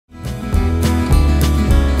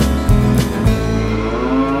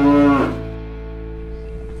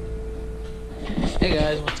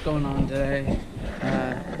going on today?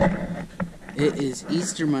 It is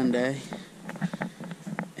Easter Monday,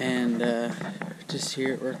 and just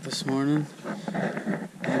here at work this morning.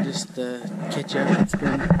 And just catch up. It's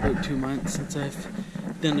been about 2 months since I've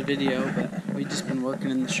done a video, but we've just been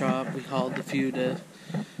working in the shop. We hauled a few to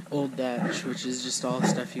Old Dutch, which is just all the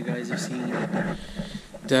stuff you guys have seen.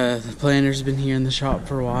 The planter's been here in the shop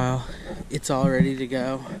for a while. It's all ready to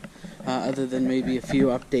go, other than maybe a few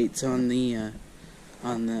updates on the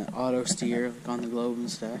auto steer, like on the globe and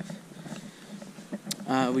stuff.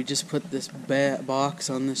 We just put this box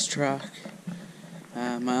on this truck.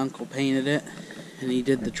 My uncle painted it, and he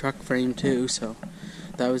did the truck frame too, so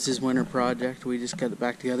that was his winter project. We just got it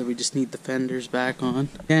back together. We just need the fenders back on.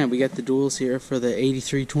 Yeah, we got the duals here for the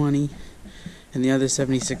 8320 and the other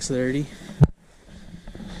 7630.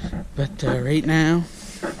 But right now,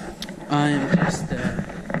 I'm just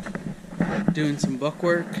doing some book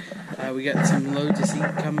work. We got some loads of seed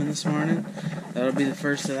coming this morning. That'll be the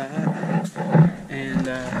first of that. And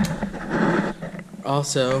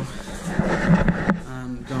also,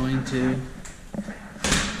 I'm going to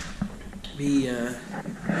be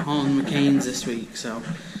hauling McCain's this week, so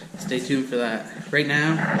stay tuned for that. Right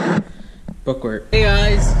now, book work. Hey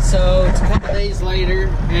guys, so it's a couple days later,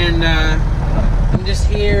 and I'm just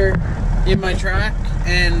here in my truck,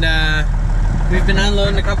 and we've been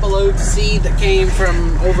unloading a couple loads of seed that came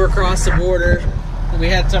from over across the border. We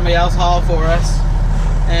had somebody else haul for us,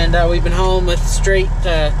 and we've been hauling with straight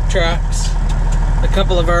trucks. A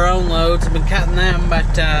couple of our own loads, have been cutting them,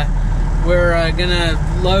 but we're gonna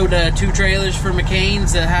load 2 trailers for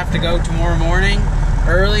McCain's that have to go tomorrow morning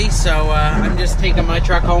early, so I'm just taking my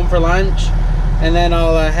truck home for lunch, and then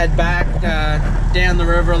I'll head back down the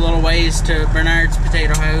river a little ways to Bernard's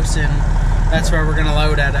Potato House, and that's where we're gonna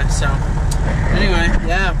load at us. So anyway,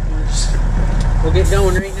 yeah, we'll get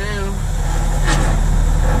going right now.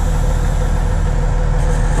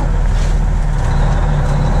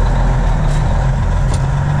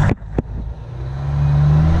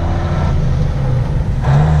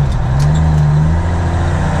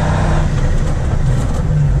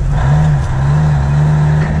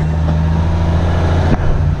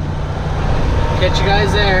 Catch you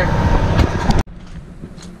guys there.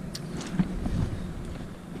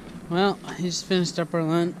 Well, he just finished up our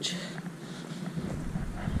lunch,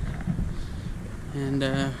 and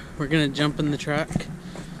we're gonna jump in the truck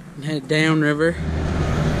and head downriver.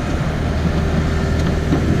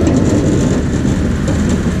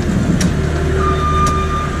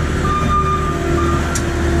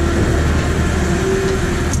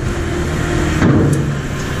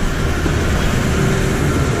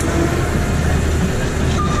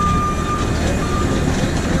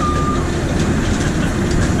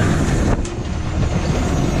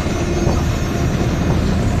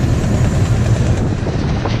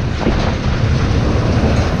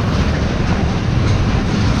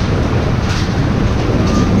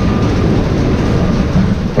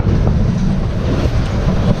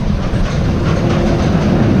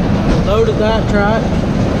 Loaded that truck,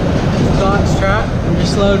 Scott's truck. I'm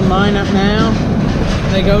just loading mine up now.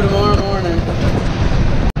 They go tomorrow morning.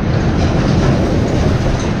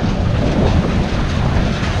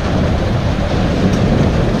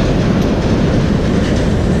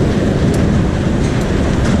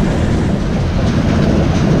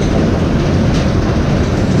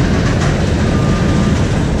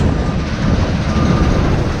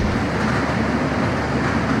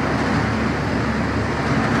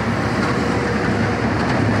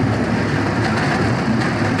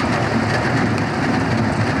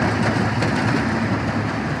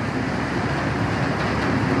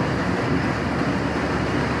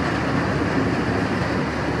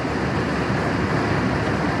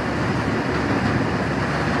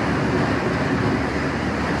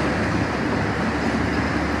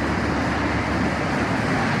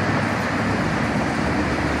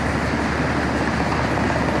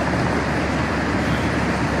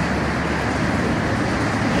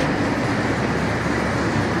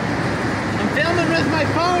 With my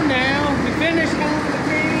phone now. We finished hauling the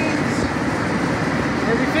McCain's,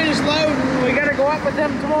 or we finished loading. We gotta go up with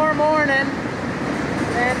them tomorrow morning.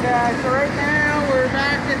 And so right now we're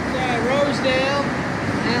back at Rosedale,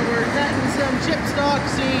 and we're cutting some chipstock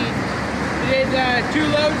seed. We did 2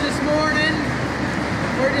 loads this morning.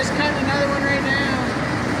 We're just cutting another one right now.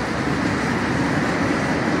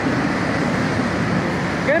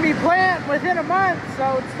 Gonna be planting within a month,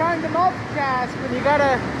 so it's time to multitask when you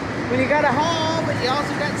gotta haul, but you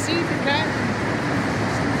also got seed to cut.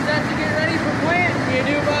 Stuff to get ready for planting. You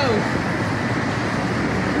do both.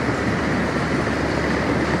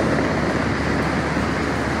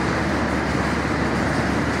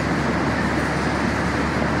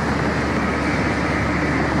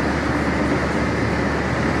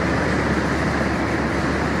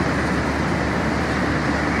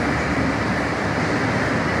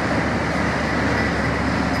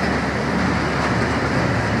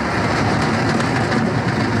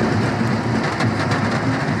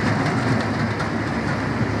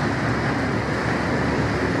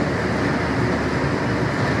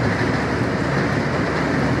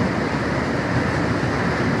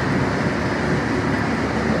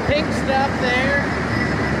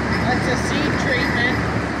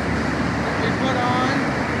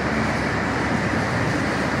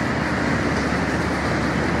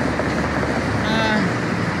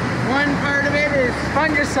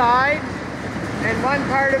 fungicide, and one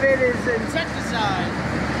part of it is insecticide.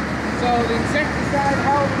 So the insecticide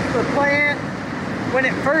helps the plant when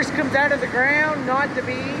it first comes out of the ground not to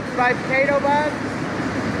be eaten by potato bugs.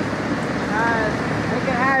 I think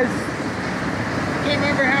it has, I can't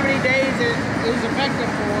remember how many days it is effective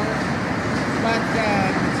for, but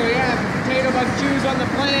so yeah, the potato bug chews on the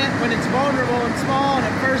plant when it's vulnerable and small and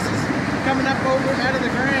it first is coming up over out of the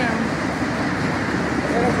ground.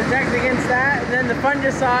 It'll protect against that, and then the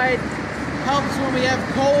fungicide helps when we have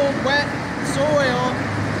cold, wet soil.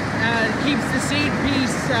 It keeps the seed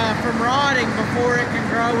piece from rotting before it can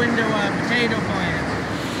grow into a potato plant.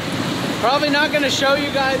 Probably not going to show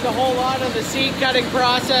you guys a whole lot of the seed cutting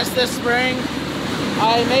process this spring.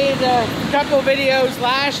 I made a couple videos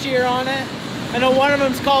last year on it. I know one of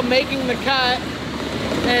them is called Making the Cut.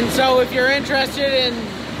 And so if you're interested in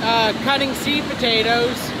cutting seed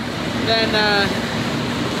potatoes, then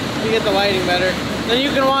let me get the lighting better. Then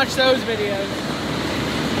you can watch those videos.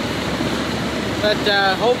 But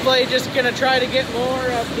hopefully just gonna try to get more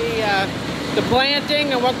of the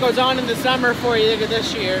planting and what goes on in the summer for you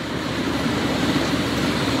this year.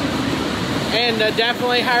 And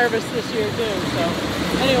definitely harvest this year too. So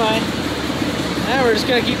anyway, now we're just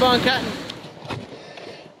gonna keep on cutting.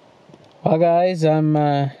 Well guys, I'm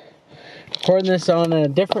recording this on a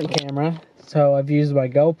different camera. So I've used my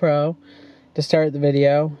GoPro to start the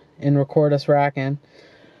video and record us racking.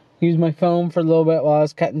 Used my phone for a little bit while I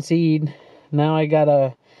was cutting seed. Now I got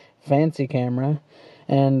a fancy camera,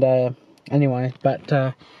 and anyway, but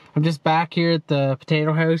I'm just back here at the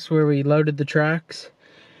potato house where we loaded the trucks,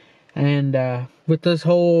 and with this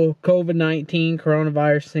whole COVID-19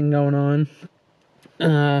 coronavirus thing going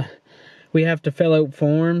on, we have to fill out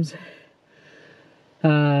forms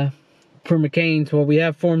for McCain's. Well, we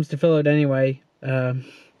have forms to fill out anyway.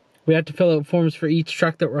 We have to fill out forms for each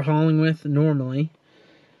truck that we're hauling with normally.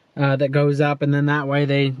 That goes up, and then that way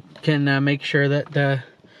they can make sure that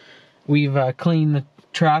we've cleaned the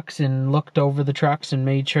trucks and looked over the trucks and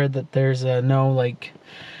made sure that there's no like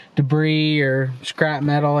debris or scrap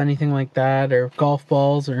metal, anything like that, or golf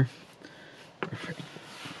balls, or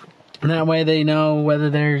and that way they know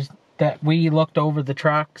whether there's that we looked over the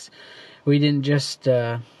trucks. We didn't just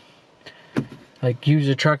like use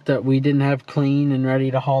a truck that we didn't have clean and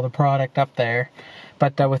ready to haul the product up there.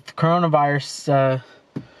 But with the coronavirus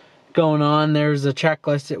going on, there's a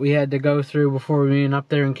checklist that we had to go through before we went up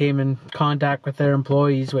there and came in contact with their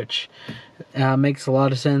employees, which makes a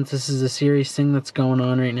lot of sense. This is a serious thing that's going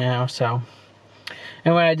on right now. So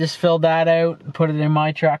anyway, I just filled that out and put it in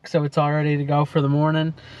my truck so it's all ready to go for the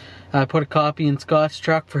morning. I put a copy in Scott's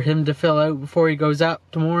truck for him to fill out before he goes up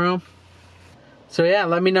tomorrow. So yeah,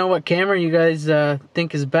 let me know what camera you guys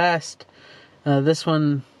think is best. This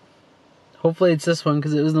one, hopefully it's this one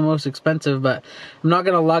because it was the most expensive, but I'm not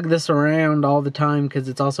going to lug this around all the time because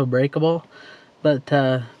it's also breakable. But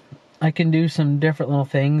I can do some different little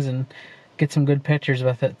things and get some good pictures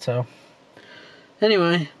with it. So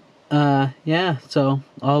anyway, yeah, so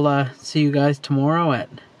I'll see you guys tomorrow at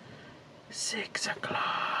 6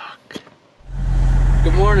 o'clock.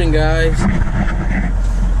 Good morning, guys.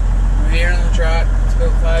 We're here on the truck. It's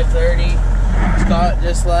about 5:30. Scott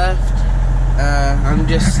just left. I'm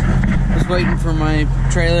just waiting for my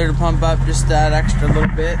trailer to pump up just that extra little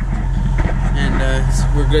bit, and so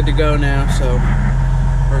we're good to go now. So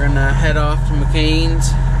we're gonna head off to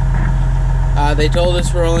McCain's. They told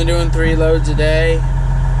us we're only doing 3 loads a day.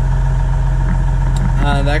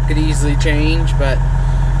 That could easily change, but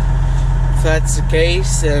if that's the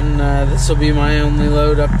case, then this will be my only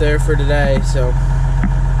load up there for today. So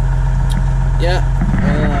yeah,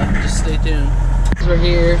 just stay tuned. We're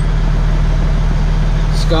here.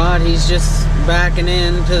 Scott, he's just backing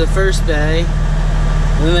into the first bay,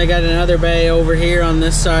 and then they got another bay over here on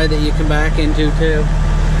this side that you can back into too.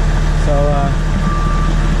 So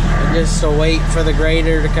I just wait for the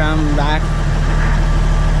grader to come back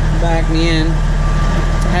me in.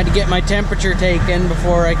 I had to get my temperature taken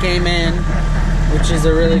before I came in, which is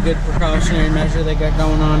a really good precautionary measure they got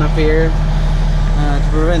going on up here to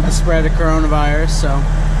prevent the spread of coronavirus. So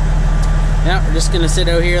yeah, we're just gonna sit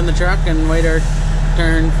out here in the truck and wait our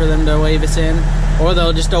turn for them to wave us in, or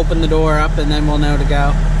they'll just open the door up and then we'll know to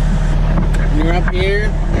go. When you're up here,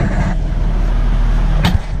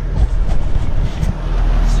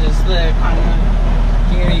 this is the kind of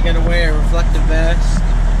gear you gotta wear: reflective vest,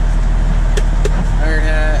 hard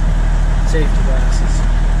hat, safety glasses.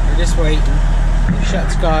 We're just waiting. We shut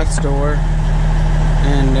Scott's door,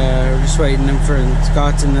 and we're just waiting for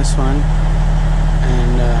Scott's in this one,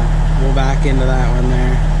 and we'll back into that one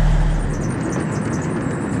there.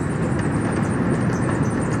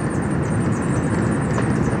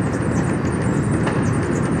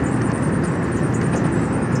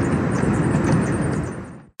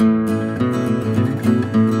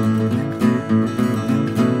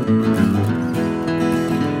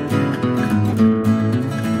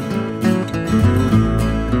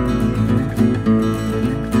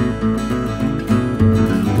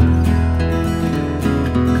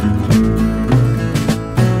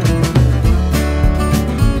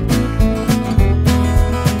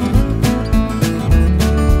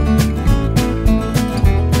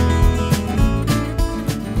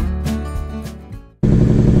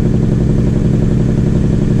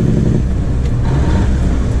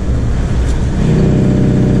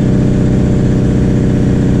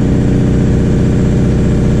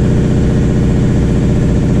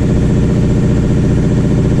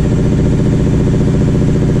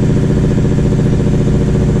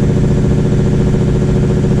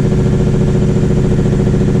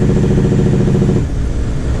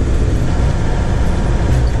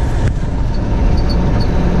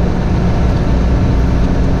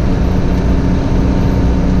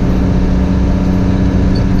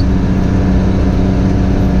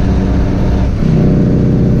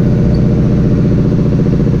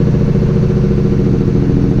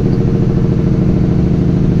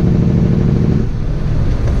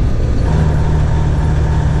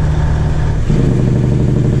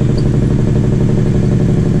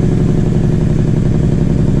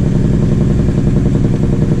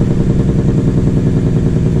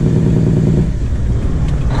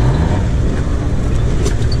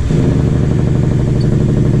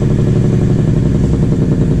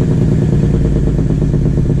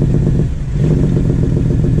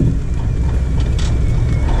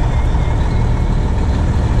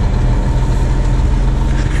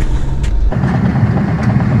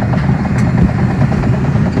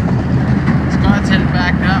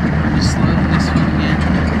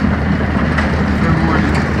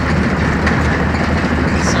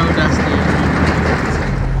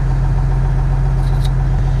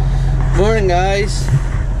 guys.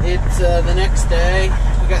 It's the next day.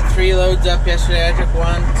 We got 3 loads up yesterday. I took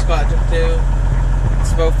 1, Scott took 2.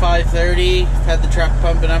 It's about 5:30. Had the truck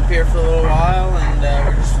pumping up here for a little while, and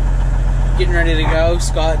we're just getting ready to go.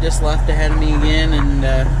 Scott just left ahead of me again, and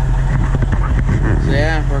so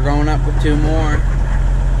yeah, we're going up with 2 more.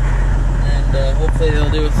 And hopefully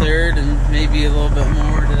they'll do a 3rd and maybe a little bit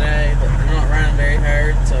more today, but they're not running very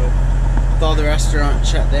hard, so with all the restaurants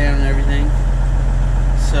shut down and everything.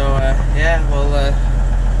 So yeah, we'll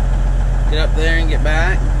get up there and get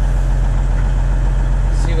back.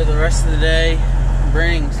 See what the rest of the day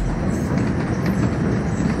brings.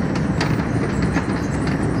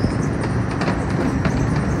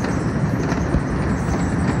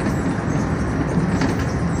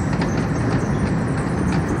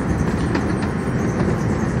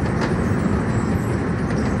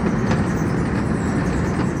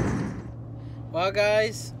 Well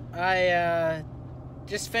guys, I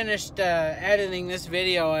just finished editing this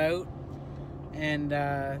video out, and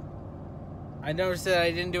I noticed that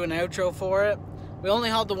I didn't do an outro for it. We only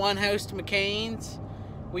hauled the 1 house to McCain's.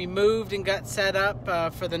 We moved and got set up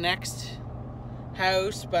for the next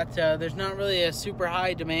house, but there's not really a super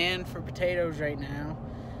high demand for potatoes right now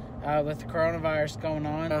with the coronavirus going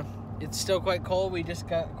on. It's still quite cold. We just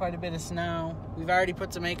got quite a bit of snow. We've already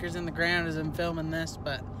put some acres in the ground as I'm filming this,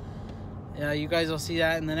 but you guys will see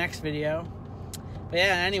that in the next video. But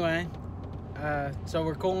yeah, anyway, so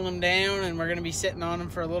we're cooling them down, and we're going to be sitting on them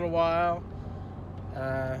for a little while.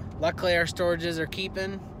 Luckily our storages are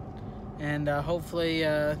keeping, and hopefully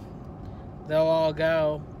they'll all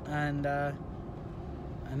go. And I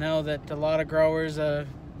know that a lot of growers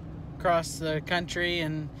across the country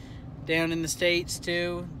and down in the States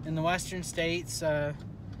too, in the western states, are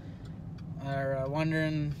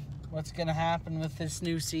wondering what's going to happen with this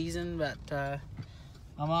new season, but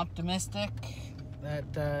I'm optimistic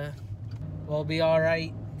that we'll be all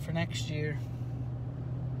right for next year.